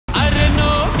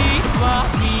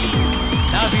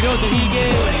ನಡೆಯೋದು ಹೀಗೆ.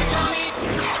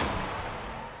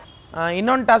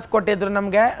 ಇನ್ನೊಂದು ಟಾಸ್ಕ್ ಕೊಟ್ಟಿದ್ರು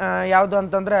ನಮಗೆ, ಯಾವುದು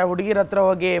ಅಂತಂದರೆ ಹುಡುಗಿರ ಹತ್ರ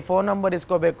ಹೋಗಿ ಫೋನ್ ನಂಬರ್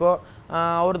ಇಸ್ಕೋಬೇಕು,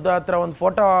 ಅವ್ರದ್ದು ಹತ್ರ ಒಂದು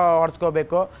ಫೋಟೋ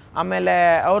ಹೊಡ್ಸ್ಕೋಬೇಕು, ಆಮೇಲೆ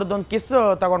ಅವ್ರದ್ದೊಂದು ಕಿಸ್ಸು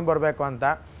ತೊಗೊಂಡು ಬರಬೇಕು ಅಂತ.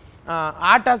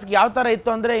 ಆ ಟಾಸ್ಕ್ ಯಾವ ಥರ ಇತ್ತು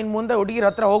ಅಂದರೆ, ಇನ್ನು ಮುಂದೆ ಹುಡುಗಿರ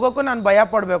ಹತ್ರ ಹೋಗೋಕ್ಕೂ ನಾನು ಭಯ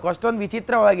ಪಡಬೇಕು, ಅಷ್ಟೊಂದು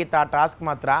ವಿಚಿತ್ರವಾಗಿತ್ತು ಆ ಟಾಸ್ಕ್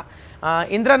ಮಾತ್ರ.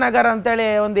 ಇಂದ್ರನಗರ ಅಂತೇಳಿ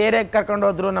ಒಂದು ಏರಿಯಾಗೆ ಕರ್ಕೊಂಡು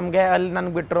ಹೋದ್ರು ನಮಗೆ, ಅಲ್ಲಿ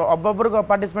ನನಗೆ ಬಿಟ್ಟರು. ಒಬ್ಬೊಬ್ರಿಗೂ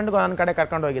ಪಾರ್ಟಿಸಿಪೆಂಟ್ಗೂ ನನ್ನ ಕಡೆ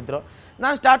ಕರ್ಕೊಂಡು ಹೋಗಿದ್ರು.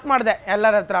 ನಾನು ಸ್ಟಾರ್ಟ್ ಮಾಡಿದೆ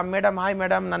ಎಲ್ಲರ ಹತ್ರ, ಮೇಡಮ್ ಹಾಯ್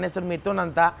ಮೇಡಮ್, ನನ್ನ ಹೆಸರು ಮಿಥುನ್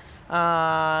ಅಂತ,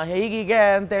 ಹೀಗೀಗೆ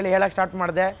ಅಂತೇಳಿ ಹೇಳೋಕ್ಕೆ ಸ್ಟಾರ್ಟ್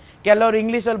ಮಾಡಿದೆ. ಕೆಲವರು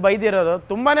ಇಂಗ್ಲೀಷಲ್ಲಿ ಬೈದಿರೋರು,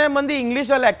 ತುಂಬಾ ಮಂದಿ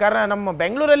ಇಂಗ್ಲೀಷಲ್ಲೇ, ನಮ್ಮ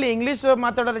ಬೆಂಗಳೂರಲ್ಲಿ ಇಂಗ್ಲೀಷ್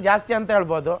ಮಾತಾಡೋರು ಜಾಸ್ತಿ ಅಂತ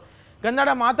ಹೇಳ್ಬೋದು, ಕನ್ನಡ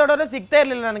ಮಾತಾಡೋರೇ ಸಿಗ್ತಾ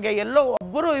ಇರಲಿಲ್ಲ ನನಗೆ. ಎಲ್ಲೋ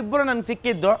ಒಬ್ಬರು ಇಬ್ಬರು ನನಗೆ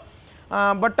ಸಿಕ್ಕಿದ್ದು,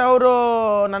 ಬಟ್ ಅವರು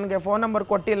ನನಗೆ ಫೋನ್ ನಂಬರ್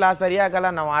ಕೊಟ್ಟಿಲ್ಲ, ಸರಿಯಾಗಲ್ಲ,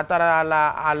 ನಾವು ಆ ಥರ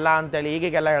ಅಲ್ಲ ಅಂತೇಳಿ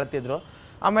ಹೀಗೆಲ್ಲ ಹೇಳ್ತಿದ್ರು.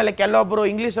 ಆಮೇಲೆ ಕೆಲವೊಬ್ಬರು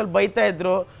ಇಂಗ್ಲೀಷಲ್ಲಿ ಬೈತಾ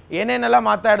ಇದ್ರು, ಏನೇನೆಲ್ಲ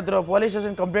ಮಾತಾಡಿದ್ರು, ಪೊಲೀಸ್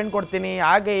ಸ್ಟೇಷನ್ ಕಂಪ್ಲೇಂಟ್ ಕೊಡ್ತೀನಿ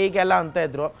ಹಾಗೆ ಹೀಗೆಲ್ಲ ಅಂತ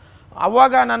ಇದ್ರು.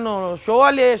 ಅವಾಗ ನಾನು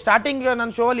ಶೋಲ್ಲಿ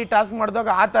ನನ್ನ ಶೋಲ್ಲಿ ಟಾಸ್ಕ್ ಮಾಡಿದಾಗ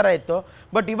ಆ ಥರ ಇತ್ತು.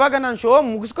 ಬಟ್ ಇವಾಗ ನಾನು ಶೋ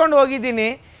ಮುಗಿಸ್ಕೊಂಡು ಹೋಗಿದ್ದೀನಿ,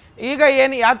 ಈಗ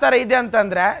ಏನು ಯಾವ ಥರ ಇದೆ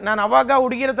ಅಂತಂದರೆ, ನಾನು ಅವಾಗ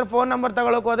ಹುಡುಗಿರ ಹತ್ರ ಫೋನ್ ನಂಬರ್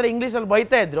ತಗೊಳಕ್ಕೆ ಹೋದರೆ ಇಂಗ್ಲೀಷಲ್ಲಿ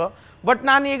ಬೈತಾ ಇದ್ರು. ಬಟ್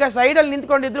ನಾನು ಈಗ ಸೈಡಲ್ಲಿ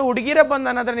ನಿಂತ್ಕೊಂಡಿದ್ರು, ಹುಡುಗಿರೇ ಬಂದು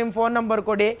ನನ್ನ ಹತ್ರ ನಿಮ್ಮ ಫೋನ್ ನಂಬರ್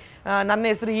ಕೊಡಿ, ನನ್ನ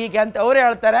ಹೆಸರು ಹೀಗೆ ಅಂತ ಅವರೇ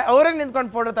ಹೇಳ್ತಾರೆ, ಅವರೇ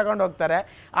ನಿಂತ್ಕೊಂಡು ಫೋಟೋ ತಗೊಂಡು ಹೋಗ್ತಾರೆ.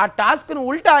 ಆ ಟಾಸ್ಕ್ನು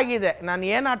ಉಲ್ಟಾ ಆಗಿದೆ. ನಾನು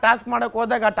ಏನು ಆ ಟಾಸ್ಕ್ ಮಾಡೋಕ್ಕೆ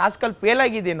ಹೋದಾಗ ಆ ಟಾಸ್ಕಲ್ಲಿ ಫೇಲ್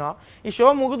ಆಗಿದ್ದೀನೋ, ಈ ಶೋ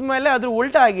ಮುಗಿದ ಮೇಲೆ ಅದ್ರ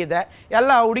ಉಲ್ಟಾ ಆಗಿದೆ.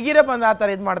 ಎಲ್ಲ ಹುಡುಗಿರೇ ಬಂದು ಆ ಥರ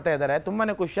ಇದು ಮಾಡ್ತಾ ಇದ್ದಾರೆ.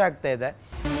 ತುಂಬಾ ಖುಷಿ ಆಗ್ತಾ ಇದೆ.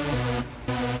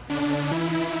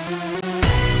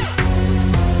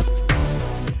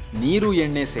 ನೀರು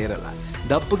ಎಣ್ಣೆ ಸೇರಲ್ಲ,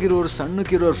 ದಪ್ಪಗಿರೋರು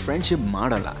ಸಣ್ಣಕ್ಕಿರೋರು ಫ್ರೆಂಡ್ಶಿಪ್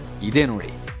ಮಾಡಲ್ಲ. ಇದೇ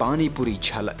ನೋಡಿ ಪಾನಿಪುರಿ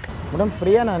ಝಲಕ್. ಮೇಡಮ್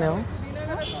ಪ್ರಿಯಾನಾ? ನೀವು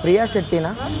ಪ್ರಿಯಾ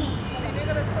ಶೆಟ್ಟಿನಾ?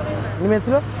 ನಿಮ್ಮ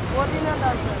ಹೆಸರು?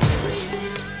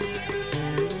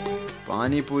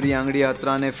 ಪಾನಿಪುರಿ ಅಂಗಡಿ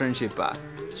ಹತ್ರನೇ ಫ್ರೆಂಡ್ಶಿಪ್ಪಾ?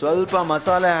 ಸ್ವಲ್ಪ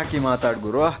ಮಸಾಲೆ ಹಾಕಿ ಮಾತಾಡ್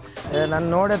ಗುರು. ನಾನು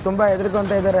ನೋಡಿ ತುಂಬ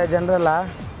ಹೆದರ್ಕೊಂತ ಇದ್ದಾರೆ ಜನರೆಲ್ಲ,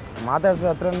 ಮಾತಾಡ್ಸೋ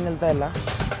ಹತ್ರ ನಿಲ್ತಾ ಇಲ್ಲ.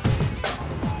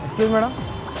 ಎಕ್ಸ್ಕ್ಯೂಸ್ ಮೇಡಮ್,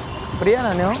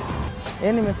 ಪ್ರಿಯಾನಾ ನೀವು?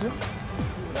 ಏನು ನಿಮ್ಮ ಹೆಸರು?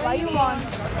 I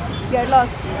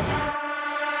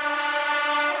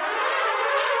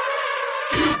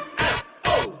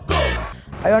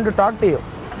want to talk to you.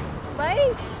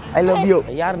 I love you.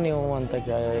 ಯಾರು ನೀವು ಅಂತ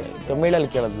ತಮಿಳಲ್ಲಿ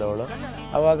ಕೇಳಿದ್ಲು ಅವಳು.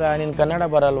 ಅವಾಗ ನೀನು ಕನ್ನಡ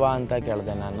ಬರಲ್ವಾ ಅಂತ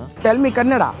ಕೇಳಿದೆ ನಾನು. Tell me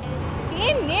Kannada.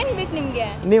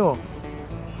 ನೀವು?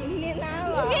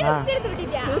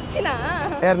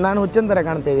 ಯಾರು ನಾನು ಹುಚ್ಚಿನ ಥರ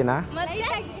ಕಾಣ್ತಾ ಇದ್ದೀನಾ?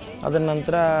 ಅದ್ರ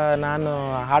ನಂತರ ನಾನು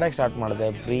ಹಾಡಕ್ಕೆ ಸ್ಟಾರ್ಟ್ ಮಾಡಿದೆ,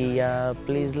 Priya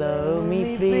please love me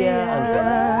Priya ಅಂತ.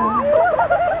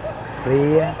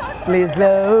 Priya please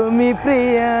love me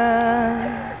Priya,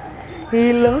 ಈ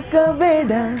ಲೋಕ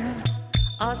ಬೇಡ,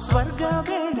 ಆ ಸ್ವರ್ಗ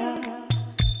ಬೇಡ,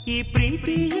 ಈ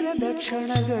ಪ್ರೀತಿ ಇರದ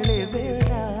ಕ್ಷಣಗಳೇ ಬೇಡ.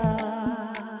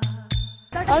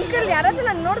 ಅಂಕಲ್ ಯಾರಾದ್ರೂ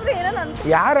ನಾನು ನೋಡಿದ್ರೆ ಏನೋ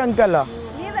ಯಾರು ಅಂಕಲ್?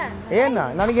 ಏನು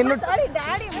ನನಗಿನ್ನು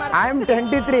ಐ ಆಮ್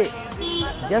 23,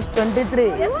 ಜಸ್ಟ್ 23.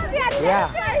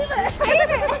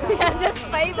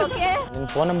 ನಿನ್ನ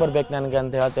ಫೋನ್ ನಂಬರ್ ಬೇಕು ನನಗೆ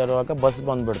ಅಂತ ಹೇಳ್ತಾ ಇರುವಾಗ ಬಸ್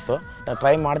ಬಂದುಬಿಡ್ತು.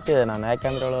 ಟ್ರೈ ಮಾಡ್ತಿದ್ದೆ ನಾನು,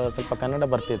 ಯಾಕಂದ್ರೆ ಅವಳು ಸ್ವಲ್ಪ ಕನ್ನಡ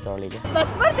ಬರ್ತಿತ್ತು ಅವಳಿಗೆ.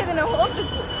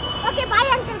 ಓಕೆ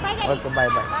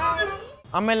ಬಾಯ್ ಬಾಯ್.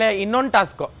 ಆಮೇಲೆ ಇನ್ನೊಂದು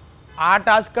ಟಾಸ್ಕು, ಆ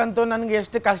ಟಾಸ್ಕ್ ಅಂತೂ ನನಗೆ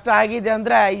ಎಷ್ಟು ಕಷ್ಟ ಆಗಿದೆ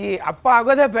ಅಂದರೆ, ಈ ಅಪ್ಪ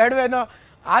ಆಗೋದೇ ಬೇಡವೇನೋ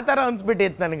ಆ ಥರ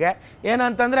ಅನಿಸ್ಬಿಟ್ಟಿತ್ತು ನನಗೆ.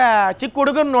 ಏನಂತಂದರೆ ಚಿಕ್ಕ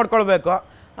ಹುಡುಗನ ನೋಡ್ಕೊಳ್ಬೇಕು.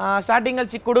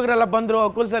 ಸ್ಟಾರ್ಟಿಂಗಲ್ಲಿ ಚಿಕ್ಕ ಹುಡುಗರೆಲ್ಲ ಬಂದರು,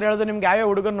 ಅಕುಲ್ ಸರ್ ಹೇಳಿದ್ರು ನಿಮ್ಗೆ ಯಾವ್ಯಾವ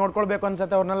ಹುಡುಗನ ನೋಡ್ಕೊಳ್ಬೇಕು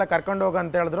ಅನ್ಸುತ್ತೆ ಅವ್ರನ್ನೆಲ್ಲ ಕರ್ಕೊಂಡು ಹೋಗು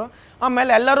ಅಂತ ಹೇಳಿದ್ರು.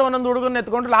 ಆಮೇಲೆ ಎಲ್ಲರೂ ಒಂದೊಂದು ಹುಡುಗನ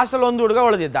ಎತ್ಕೊಂಡ್ರು, ಲಾಸ್ಟಲ್ಲಿ ಒಂದು ಹುಡುಗ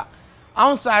ಉಳಿದಿದ್ದ.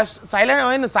 ಅವ್ನು ಸೈಲೆಂಟ್,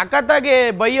 ಏನು ಸಖತ್ತಾಗಿ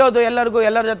ಬೈಯೋದು,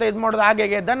 ಎಲ್ಲರ ಜೊತೆ ಇದು ಮಾಡೋದು ಹಾಗೆ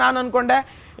ಇದ್ದ. ನಾನು ಅಂದ್ಕೊಂಡೆ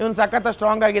ಇವ್ನು ಸಖತ್ತ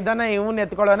ಸ್ಟ್ರಾಂಗ್ ಆಗಿದ್ದಾನೆ, ಇವ್ನು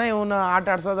ಎತ್ಕೊಳ್ಳೋಣ, ಇವನು ಆಟ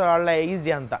ಆಡ್ಸೋದು ಒಳ್ಳೆ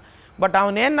ಈಸಿ ಅಂತ. ಬಟ್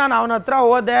ಅವನೇನು, ನಾನು ಅವನ ಹತ್ರ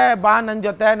ಹೋದೆ, ಬಾ ನನ್ನ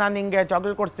ಜೊತೆ, ನಾನು ಹಿಂಗೆ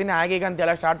ಚಾಕ್ಲೇಟ್ ಕೊಡಿಸ್ತೀನಿ ಹಾಗೀಗ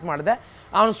ಅಂತೆಲ್ಲ ಸ್ಟಾರ್ಟ್ ಮಾಡಿದೆ.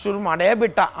 ಅವನು ಶುರು ಮಾಡೇ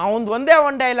ಬಿಟ್ಟ. ಅವನು ಒಂದೇ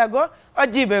ಒಂದು ಡೈಲಾಗು,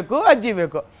 ಅಜ್ಜಿ ಬೇಕು ಅಜ್ಜಿ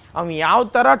ಬೇಕು. ಅವ್ನು ಯಾವ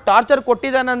ಥರ ಟಾರ್ಚರ್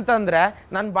ಕೊಟ್ಟಿದ್ದಾನಂತಂದರೆ,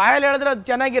 ನನ್ನ ಬಾಯಲ್ಲಿ ಹೇಳಿದ್ರೆ ಅದು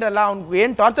ಚೆನ್ನಾಗಿರಲ್ಲ. ಅವ್ನಿಗೆ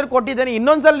ಏನು ಟಾರ್ಚರ್ ಕೊಟ್ಟಿದ್ದಾನೆ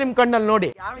ಇನ್ನೊಂದ್ಸಲ ನಿಮ್ಮ ಕಣ್ಣಲ್ಲಿ ನೋಡಿ.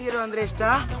 ಯಾವ ಹೀರೋ ಅಂದರೆ ಇಷ್ಟ?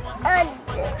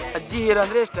 ಅಜ್ಜಿ ಹೀರೋ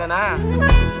ಅಂದರೆ ಇಷ್ಟನಾ?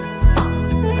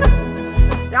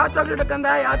 ಯಾವ ಚಾಕ್ಲೇಟ್ ಕಂದ?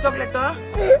 ಯಾವ ಚಾಕ್ಲೇಟು?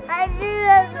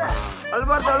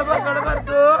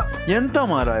 ಅಳ್ಬಾರ್ದು. ಎಂತ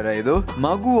ಮಾರಾಯ ಇದು?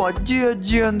 ಮಗು ಅಜ್ಜಿ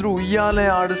ಅಜ್ಜಿ ಅಂದ್ರು ಉಯ್ಯಾಲೆ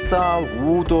ಆಡಿಸ್ತಾ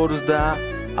ಹೂ ತೋರಿಸ್ದ.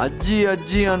 ಅಜ್ಜಿ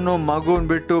ಅಜ್ಜಿ ಅನ್ನೋ ಮಗುನ್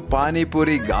ಬಿಟ್ಟು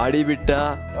ಪಾನಿಪುರಿ ಗಾಡಿ ಬಿಟ್ಟ.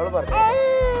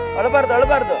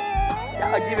 ಅಳ್ಬಾರ್ದು.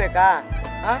 ಅಜ್ಜಿ ಬೇಕಾ?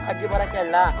 ಅಜ್ಜಿ ಬರಕ್ಕೆ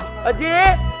ಅಲ್ಲ. ಅಜ್ಜಿ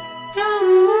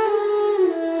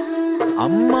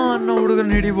ಅಮ್ಮ ಅನ್ನೋ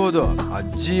ಹುಡುಗನ್ ಹಿಡಿಬೋದು,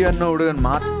 ಅಜ್ಜಿ ಅನ್ನೋ ಹುಡುಗನ್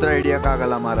ಮಾತ್ರ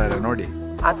ಹಿಡಿಯಕ್ಕಾಗಲ್ಲ ಮಾರಾಯ. ನೋಡಿ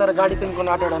ಆ ಥರ ಗಾಡಿ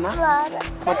ತಿನ್ಕೊಂಡು ಆಟ ಆಡೋಣ.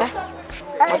 ಮತ್ತೆ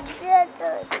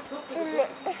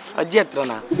ಅಜ್ಜಿ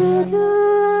ಹತ್ರನಾ?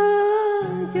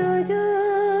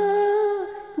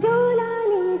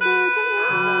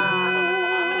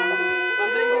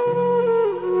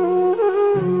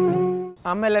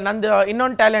 ಆಮೇಲೆ ನಂದು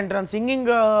ಇನ್ನೊಂದು ಟ್ಯಾಲೆಂಟ್, ನಾನು ಸಿಂಗಿಂಗ್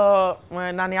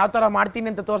ನಾನು ಯಾವ ಥರ ಮಾಡ್ತೀನಿ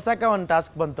ಅಂತ ತೋರ್ಸೋಕ್ಕೆ ಒಂದು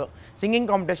ಟಾಸ್ಕ್ ಬಂತು, ಸಿಂಗಿಂಗ್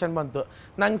ಕಾಂಪಿಟೇಷನ್ ಬಂತು.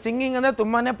 ನಂಗೆ ಸಿಂಗಿಂಗ್ ಅಂದರೆ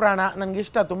ತುಂಬಾ ಪ್ರಾಣ, ನನಗೆ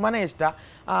ಇಷ್ಟ, ತುಂಬಾ ಇಷ್ಟ.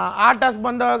 ಆ ಟಾಸ್ಕ್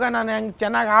ಬಂದಾಗ ನಾನು ಹೆಂಗೆ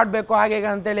ಚೆನ್ನಾಗಿ ಆಡಬೇಕು ಹಾಗೆ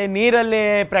ಅಂತೇಳಿ ನೀರಲ್ಲಿ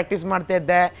ಪ್ರಾಕ್ಟೀಸ್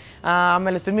ಮಾಡ್ತಾಯಿದ್ದೆ.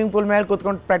 ಆಮೇಲೆ ಸ್ವಿಮ್ಮಿಂಗ್ ಪೂಲ್ ಮೇಲೆ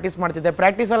ಕೂತ್ಕೊಂಡು ಪ್ರಾಕ್ಟೀಸ್ ಮಾಡ್ತಿದ್ದೆ.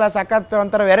 ಪ್ರಾಕ್ಟೀಸೆಲ್ಲ ಸಖತ್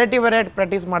ಒಂಥರ ವೆರೈಟಿ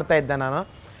ಪ್ರಾಕ್ಟೀಸ್ ಮಾಡ್ತಾಯಿದ್ದೆ ನಾನು.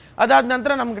 ಅದಾದ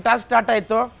ನಂತರ ನಮ್ಗೆ ಟಾಸ್ಕ್ ಸ್ಟಾರ್ಟ್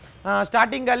ಆಯಿತು.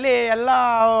 ಸ್ಟಾರ್ಟಿಂಗಲ್ಲಿ ಎಲ್ಲ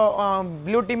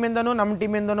ಬ್ಲೂ ಟೀಮಿಂದನೂ ನಮ್ಮ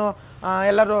ಟೀಮಿಂದನೂ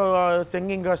ಎಲ್ಲರೂ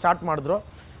ಸಿಂಗಿಂಗ್ ಸ್ಟಾರ್ಟ್ ಮಾಡಿದ್ರು.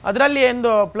 ಅದರಲ್ಲಿ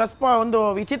ಒಂದು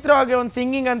ವಿಚಿತ್ರವಾಗಿ ಒಂದು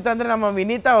ಸಿಂಗಿಂಗ್ ಅಂತಂದರೆ ನಮ್ಮ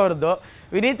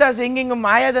ವಿನೀತಾ ಸಿಂಗಿಂಗ್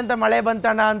ಮಾಯದಂತ ಮಳೆ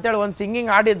ಬಂತಣ್ಣ ಅಂತೇಳಿ ಒಂದು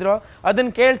ಸಿಂಗಿಂಗ್ ಆಡಿದ್ರು.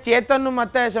 ಅದನ್ನು ಕೇಳಿ ಚೇತನ್ನು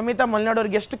ಮತ್ತು ಶಮಿತಾ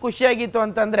ಮಲ್ನಾಡೋರ್ಗೆ ಎಷ್ಟು ಖುಷಿಯಾಗಿತ್ತು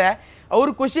ಅಂತಂದರೆ ಅವ್ರ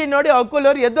ಖುಷಿ ನೋಡಿ ಅಕುಲ್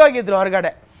ಅವ್ರು ಎದ್ದು ಹೋಗಿದ್ರು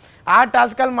ಹೊರಗಡೆ. ಆ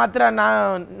ಟಾಸ್ಕಲ್ಲಿ ಮಾತ್ರ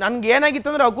ನನಗೆ ಏನಾಗಿತ್ತು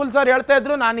ಅಂದರೆ ಅಕುಲ್ ಸರ್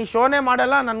ಹೇಳ್ತಾಯಿದ್ರು, ನಾನು ಈ ಶೋನೇ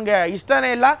ಮಾಡಲ್ಲ, ನನಗೆ ಇಷ್ಟನೇ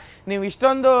ಇಲ್ಲ, ನೀವು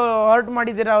ಇಷ್ಟೊಂದು ಹರ್ಟ್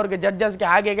ಮಾಡಿದ್ದೀರಾ ಅವ್ರಿಗೆ ಜಡ್ಜಸ್ಗೆ,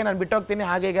 ಹಾಗೆ ನಾನು ಬಿಟ್ಟೋಗ್ತೀನಿ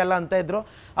ಹಾಗೆಲ್ಲ ಅಂತ ಇದ್ರು.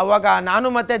 ಅವಾಗ ನಾನು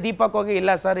ಮತ್ತು ದೀಪಕ್ ಹೋಗಿ,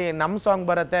 ಇಲ್ಲ ಸರ್ ನಮ್ಮ ಸಾಂಗ್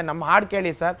ಬರುತ್ತೆ, ನಮ್ಮ ಹಾಡು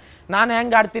ಕೇಳಿ ಸರ್, ನಾನು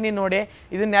ಹೆಂಗೆ ಆಡ್ತೀನಿ ನೋಡಿ,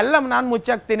 ಇದನ್ನೆಲ್ಲ ನಾನು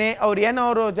ಮುಚ್ಚಾಕ್ತೀನಿ, ಅವ್ರು ಏನೋ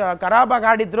ಅವರು ಖರಾಬಾಗಿ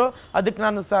ಆಡಿದ್ರು ಅದಕ್ಕೆ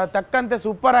ನಾನು ತಕ್ಕಂತೆ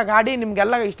ಸೂಪರಾಗಿ ಆಡಿ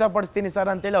ನಿಮಗೆಲ್ಲ ಇಷ್ಟಪಡಿಸ್ತೀನಿ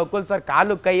ಸರ್ ಅಂತೇಳಿ ಅಕುಲ್ ಸರ್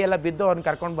ಕಾಲು ಕೈಯೆಲ್ಲ ಬಿದ್ದು ಅವ್ರನ್ನ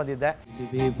ಕರ್ಕೊಂಡು ಬಂದಿದ್ದೆ.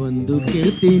 ಬಂದು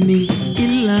ಕೇಳ್ತೀನಿ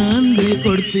ಇಲ್ಲ ಅಂದ್ರೆ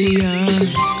ಕೊಡ್ತೀಯ,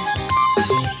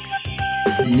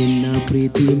 ನಿನ್ನ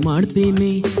ಪ್ರೀತಿ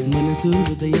ಮಾಡ್ತೀನಿ ಮನಸ್ಸು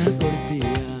ಹೃದಯ ಕೊಡ್ತೀಯ,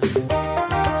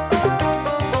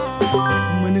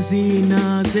 ಮನಸ್ಸಿನ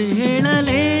ಆಸೆ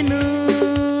ಹೇಳಲೇನು,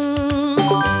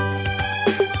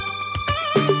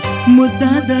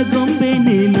 ಮುದ್ದಾದ ಗೊಂಬೆ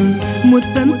ನೀನು,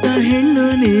 ಮುತ್ತಂತ ಹೆಣ್ಣು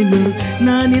ನೀನು,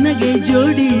 ನಾ ನಿನಗೆ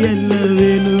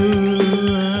ಜೋಡಿಯಲ್ಲವೇನು.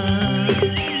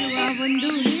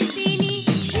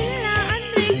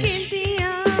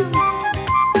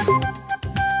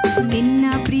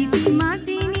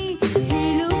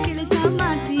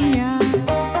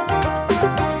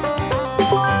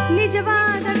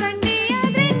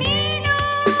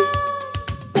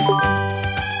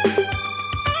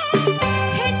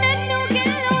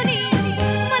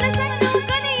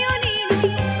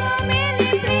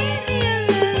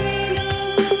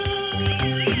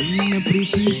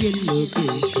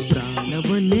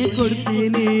 ಪ್ರಾಣವನ್ನೇ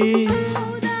ಕೊಡ್ತೀನಿ,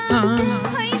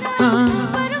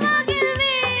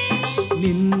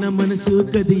 ನಿನ್ನ ಮನಸ್ಸು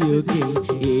ಕದಿಯೋಕೆ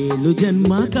 7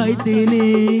 ಜನ್ಮ ಕಾಯ್ತೀನಿ,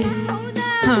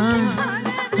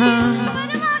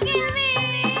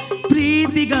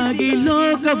 ಪ್ರೀತಿಗಾಗಿ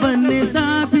ಲೋಕವನ್ನೇ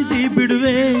ಸ್ಥಾಪಿಸಿ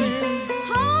ಬಿಡುವೆ,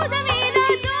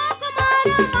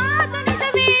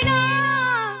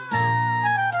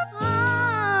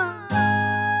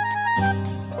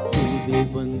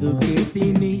 ಬಂದು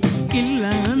ಕೇಳ್ತೀನಿ ಇಲ್ಲ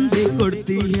ಅಂದೆ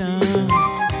ಕೊಡ್ತೀಯ,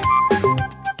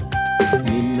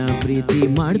 ನಿನ್ನ ಪ್ರೀತಿ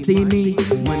ಮಾಡ್ತೀನಿ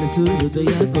ಮನಸ್ಸು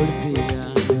ಹೃದಯ ಕೊಡ್ತೀಯ.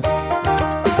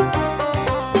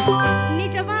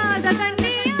 ನಿಜವಾದ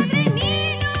ಕಣ್ಣೀರು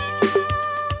ನೀನು,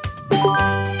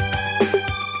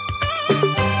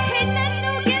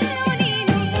 ಹೆಣ್ಣನ್ನು ಗೆಲ್ಲು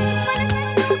ನೀನು,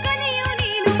 ಮನಸ್ಸನ್ನು ಕಲಿಯು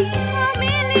ನೀನು,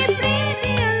 ಆಮೇಲೆ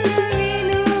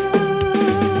ಪ್ರೀತಿಯಲ್ಲೇನು.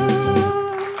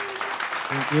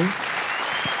 Thank you.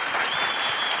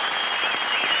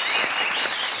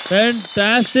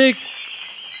 ಫ್ಯಾಂಟಾಸ್ಟಿಕ್.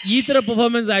 ಈ ಥರ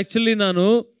ಪರ್ಫಾರ್ಮೆನ್ಸ್ ಆ್ಯಕ್ಚುಲಿ ನಾನು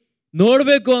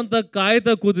ನೋಡಬೇಕು ಅಂತ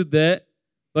ಕಾಯ್ತಾ ಕೂತಿದ್ದೆ,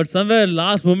 ಬಟ್ ಸಮ್ವೇರ್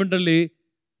ಲಾಸ್ಟ್ ಮೂಮೆಂಟಲ್ಲಿ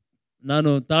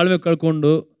ನಾನು ತಾಳ್ಮೆ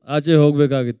ಕಳ್ಕೊಂಡು ಆಚೆ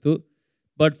ಹೋಗಬೇಕಾಗಿತ್ತು.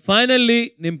 ಬಟ್ ಫೈನಲಿ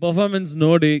ನಿಮ್ಮ ಪರ್ಫಾರ್ಮೆನ್ಸ್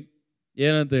ನೋಡಿ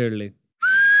ಏನಂತ ಹೇಳಲಿ.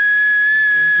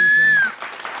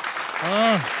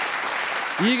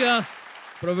 ಈಗ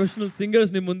ಪ್ರೊಫೆಷನಲ್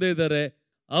ಸಿಂಗರ್ಸ್ ನಿಮ್ಮ ಮುಂದೆ ಇದ್ದಾರೆ,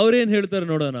 ಅವ್ರೇನು ಹೇಳ್ತಾರೆ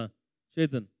ನೋಡೋಣ.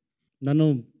 ಚೇತನ್, ನಾನು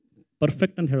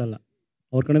ಪರ್ಫೆಕ್ಟ್ ಅಂತ ಹೇಳಲ್ಲ,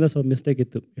 ಅವ್ರ ಕಡೆಯಿಂದ ಸ್ವಲ್ಪ ಮಿಸ್ಟೇಕ್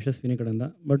ಇತ್ತು ಯಶಸ್ವಿನಿ ಕಡೆಯಿಂದ,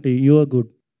 ಬಟ್ ಯು ಆರ್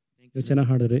ಗುಡ್, ನೀವು ಚೆನ್ನಾಗಿ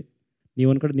ಹಾಡಿದ್ರಿ. ನೀವು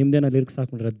ಒಂದು ಕಡೆ ನಿಮ್ದೇನ ಲಿರಿಕ್ಸ್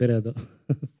ಹಾಕೊಂಡ್ರಿ, ಅದು ಬೇರೆ, ಅದು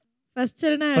ಫಸ್ಟ್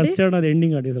ಚರಣ ಅದು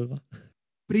ಎಂಡಿಂಗ್ ಆಡಿದಲ್ವಾ.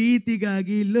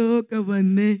 ಪ್ರೀತಿಗಾಗಿ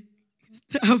ಲೋಕವನ್ನೇ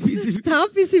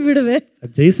ಸ್ಥಾಪಿಸಿ ಬಿಡುವೆ,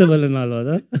 ಜಯಿಸಬಲ್ಲೆನಾ ಅಲ್ವಾ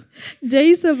ಅದು,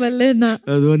 ಜಯಿಸಬಲ್ಲೆನಾ,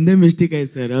 ಅದು ಒಂದೇ ಮಿಸ್ಟೇಕ್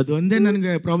ಆಯ್ತು ಸರ್, ಅದು ಒಂದೇ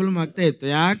ನನಗೆ ಪ್ರಾಬ್ಲಮ್ ಆಗ್ತಾ ಇತ್ತು,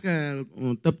 ಯಾಕೆ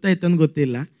ತಪ್ತಾ ಇತ್ತು ಅಂತ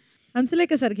ಗೊತ್ತಿಲ್ಲ.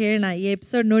 ಹಂಸಲೇಖ ಸರ್ ಹೇಳೋಣ, ಈ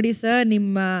ಎಪಿಸೋಡ್ ನೋಡಿ ಸರ್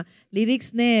ನಿಮ್ಮ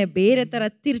ಲಿರಿಕ್ಸ್ನೇ ಬೇರೆ ತರ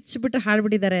ತಿರ್ಚ್ಬಿಟ್ಟು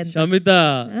ಹಾಡ್ಬಿಟ್ಟಿದ್ದಾರೆ ಅಂತ. ಶಮಿತಾ,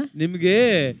 ನಿಮ್ಗೆ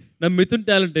ನಮ್ಮ ಮಿಥುನ್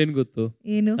ಟ್ಯಾಲೆಂಟ್ ಏನ್ ಗೊತ್ತು?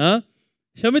 ಏನು?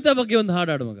 ಶಮಿತಾ ಬಗ್ಗೆ ಒಂದು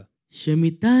ಹಾಡು ಹಾಡು ಮಗ.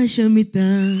 ಶಮಿತಾ ಶಮಿತಾ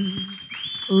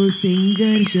ಓ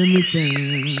ಸಿಂಗರ್ ಶಮಿತಾ,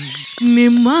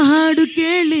 ನಿಮ್ಮ ಹಾಡು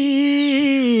ಕೇಳಿ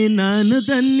ನಾನು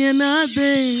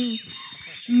ಧನ್ಯನಾದೆ,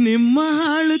 ನಿಮ್ಮ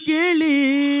ಹಾಡು ಕೇಳಿ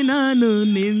ನಾನು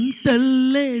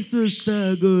ನಿಂತಲ್ಲೇ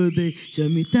ಸುಸ್ತಾಗೋದೆ.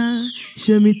 ಶಮಿತಾ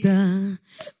ಶಮಿತಾ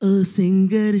ಓ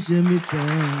ಸಿಂಗರ್ ಶಮಿತಾ.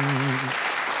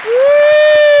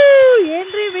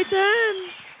 ಏನ್ರಿ ಮಿಥುನ್,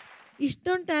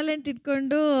 ಇಷ್ಟೊಂದು ಟ್ಯಾಲೆಂಟ್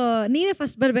ಇಟ್ಕೊಂಡು ನೀವೇ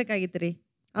ಫಸ್ಟ್ ಬರ್ಬೇಕಾಗಿತ್ತು ರೀ.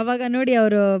 ಅವಾಗ ನೋಡಿ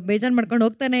ಅವರು ಬೇಜಾರು ಮಾಡ್ಕೊಂಡು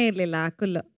ಹೋಗ್ತಾನೆ ಇರಲಿಲ್ಲ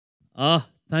Akul.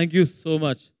 Thank you so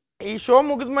much. ಈ ಶೋ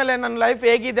ಮುಗಿದ್ಮೇಲೆ ನನ್ನ ಲೈಫ್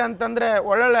ಹೇಗಿದೆ ಅಂತಂದರೆ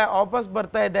ಒಳ್ಳೊಳ್ಳೆ ವಾಪಸ್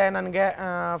ಬರ್ತಾ ಇದೆ ನನಗೆ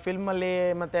ಫಿಲ್ಮಲ್ಲಿ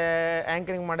ಮತ್ತು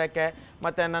ಆ್ಯಂಕರಿಂಗ್ ಮಾಡೋಕ್ಕೆ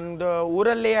ಮತ್ತು ನನ್ನದು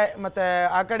ಊರಲ್ಲಿ ಮತ್ತು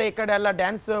ಆ ಕಡೆ ಈ ಕಡೆ ಎಲ್ಲ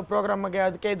ಡ್ಯಾನ್ಸ್ ಪ್ರೋಗ್ರಾಮ್ಗೆ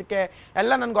ಅದಕ್ಕೆ ಇದಕ್ಕೆ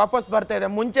ಎಲ್ಲ ನನಗೆ ವಾಪಸ್ ಬರ್ತಾ ಇದೆ.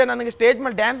 ಮುಂಚೆ ನನಗೆ ಸ್ಟೇಜ್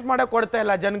ಮೇಲೆ ಡ್ಯಾನ್ಸ್ ಮಾಡೋಕ್ಕೆ ಕೊಡ್ತಾ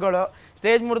ಇಲ್ಲ ಜನಗಳು,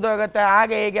 ಸ್ಟೇಜ್ ಮುರಿದೋಗುತ್ತೆ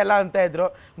ಹಾಗೆ ಹೀಗೆಲ್ಲ ಅಂತ ಇದ್ರು.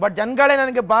 ಬಟ್ ಜನಗಳೇ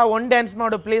ನನಗೆ ಬಾ ಡ್ಯಾನ್ಸ್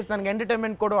ಮಾಡು ಪ್ಲೀಸ್, ನನಗೆ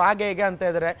ಎಂಟರ್ಟೈನ್ಮೆಂಟ್ ಕೊಡು ಹಾಗೆ ಹೀಗೆ ಅಂತ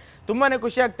ಇದ್ದಾರೆ. ತುಂಬಾ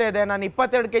ಖುಷಿ ಆಗ್ತಾ ಇದೆ. ನಾನು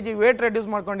 22 kg ವೇಟ್ ರೆಡ್ಯೂಸ್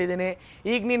ಮಾಡ್ಕೊಂಡಿದ್ದೀನಿ,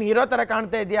 ಈಗ ನೀನು ಹೀರೋ ಥರ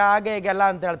ಕಾಣ್ತಾ ಇದೆಯಾ ಹಾಗೆ ಹೀಗೆಲ್ಲ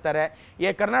ಅಂತ ಹೇಳ್ತಾರೆ.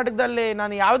 ಈ ಕರ್ನಾಟಕದಲ್ಲಿ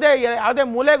ನಾನು ಯಾವುದೇ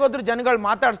ಮೂಲೆಗೆ ಹೋದ್ರೂ ಜನಗಳು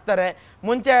ಮಾತಾಡಿಸ್ತಾರೆ.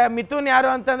 ಮುಂಚೆ ಮಿಥುನ್ ಯಾರು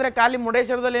ಅಂತಂದರೆ ಖಾಲಿ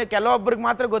ಮುರುಡೇಶ್ವರದಲ್ಲಿ ಕೆಲವೊಬ್ಬರಿಗೆ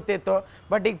ಮಾತ್ರ ಗೊತ್ತಿತ್ತು,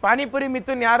 ಬಟ್ ಈಗ ಪಾನಿಪುರಿ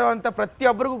ಮಿಥುನ್ ಯಾರು ಅಂತ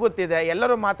ಪ್ರತಿಯೊಬ್ಬರಿಗೂ ಗೊತ್ತಿದೆ,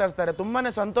 ಎಲ್ಲರೂ ಮಾತಾಡ್ತಾರೆ. ತುಂಬಾ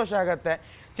ಸಂತೋಷ ಆಗುತ್ತೆ.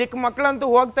 ಚಿಕ್ಕ ಮಕ್ಕಳಂತೂ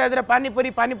ಹೋಗ್ತಾ ಇದ್ರೆ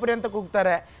ಪಾನಿಪುರಿ ಅಂತ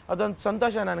ಕೂಗ್ತಾರೆ, ಅದೊಂದು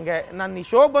ಸಂತೋಷ ನನಗೆ. ನಾನು ಈ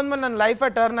ಶೋ ಬಂದ್ಮೇಲೆ ನನ್ನ ಲೈಫೇ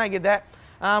ಟರ್ನ್ ಆಗಿದೆ.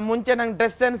 ಮುಂಚೆ ನಂಗೆ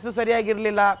ಡ್ರೆಸ್ ಸೆನ್ಸ್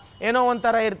ಸರಿಯಾಗಿರಲಿಲ್ಲ, ಏನೋ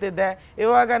ಒಂಥರ ಇರ್ತಿದ್ದೆ.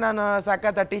 ಇವಾಗ ನಾನು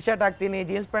ಸಖತ್ ಟಿ ಶರ್ಟ್ ಹಾಕ್ತೀನಿ,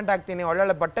 ಜೀನ್ಸ್ ಪ್ಯಾಂಟ್ ಹಾಕ್ತೀನಿ,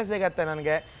 ಒಳ್ಳೊಳ್ಳೆ ಬಟ್ಟೆ ಸಿಗತ್ತೆ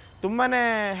ನನಗೆ. ತುಂಬಾ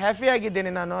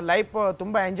ಹ್ಯಾಪಿಯಾಗಿದ್ದೀನಿ ನಾನು, ಲೈಫ್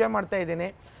ತುಂಬ ಎಂಜಾಯ್ ಮಾಡ್ತಾಯಿದ್ದೀನಿ.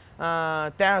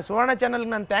 ಸುವರ್ಣ ಚಾನಲ್ಗೆ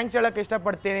ನಾನು ಥ್ಯಾಂಕ್ಸ್ ಹೇಳೋಕ್ಕೆ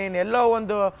ಇಷ್ಟಪಡ್ತೀನಿ. ಎಲ್ಲೋ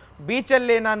ಒಂದು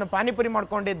ಬೀಚಲ್ಲಿ ನಾನು ಪಾನಿಪುರಿ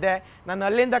ಮಾಡ್ಕೊಂಡಿದ್ದೆ, ನಾನು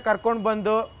ಅಲ್ಲಿಂದ ಕರ್ಕೊಂಡು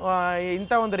ಬಂದು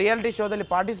ಇಂಥ ಒಂದು ರಿಯಾಲಿಟಿ ಶೋದಲ್ಲಿ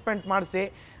ಪಾರ್ಟಿಸಿಪೇಟ್ ಮಾಡಿಸಿ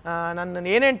ನನ್ನ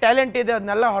ಏನೇನು ಟ್ಯಾಲೆಂಟ್ ಇದೆ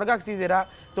ಅದನ್ನೆಲ್ಲ ಹೊರಗಾಕ್ಸಿದ್ದೀರಾ.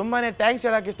 ತುಂಬಾ ಥ್ಯಾಂಕ್ಸ್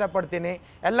ಹೇಳೋಕ್ಕೆ ಇಷ್ಟಪಡ್ತೀನಿ.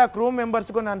 ಎಲ್ಲ ಕ್ರೂ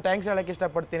ಮೆಂಬರ್ಸ್ಗೂ ನಾನು ಥ್ಯಾಂಕ್ಸ್ ಹೇಳೋಕ್ಕೆ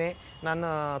ಇಷ್ಟಪಡ್ತೀನಿ. ನಾನು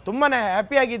ತುಂಬಾ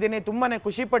ಹ್ಯಾಪಿಯಾಗಿದ್ದೀನಿ, ತುಂಬಾ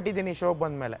ಖುಷಿಪಟ್ಟಿದ್ದೀನಿ ಶೋಗೆ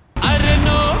ಬಂದಮೇಲೆ.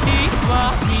 ನodi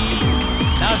swami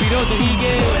navirode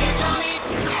heege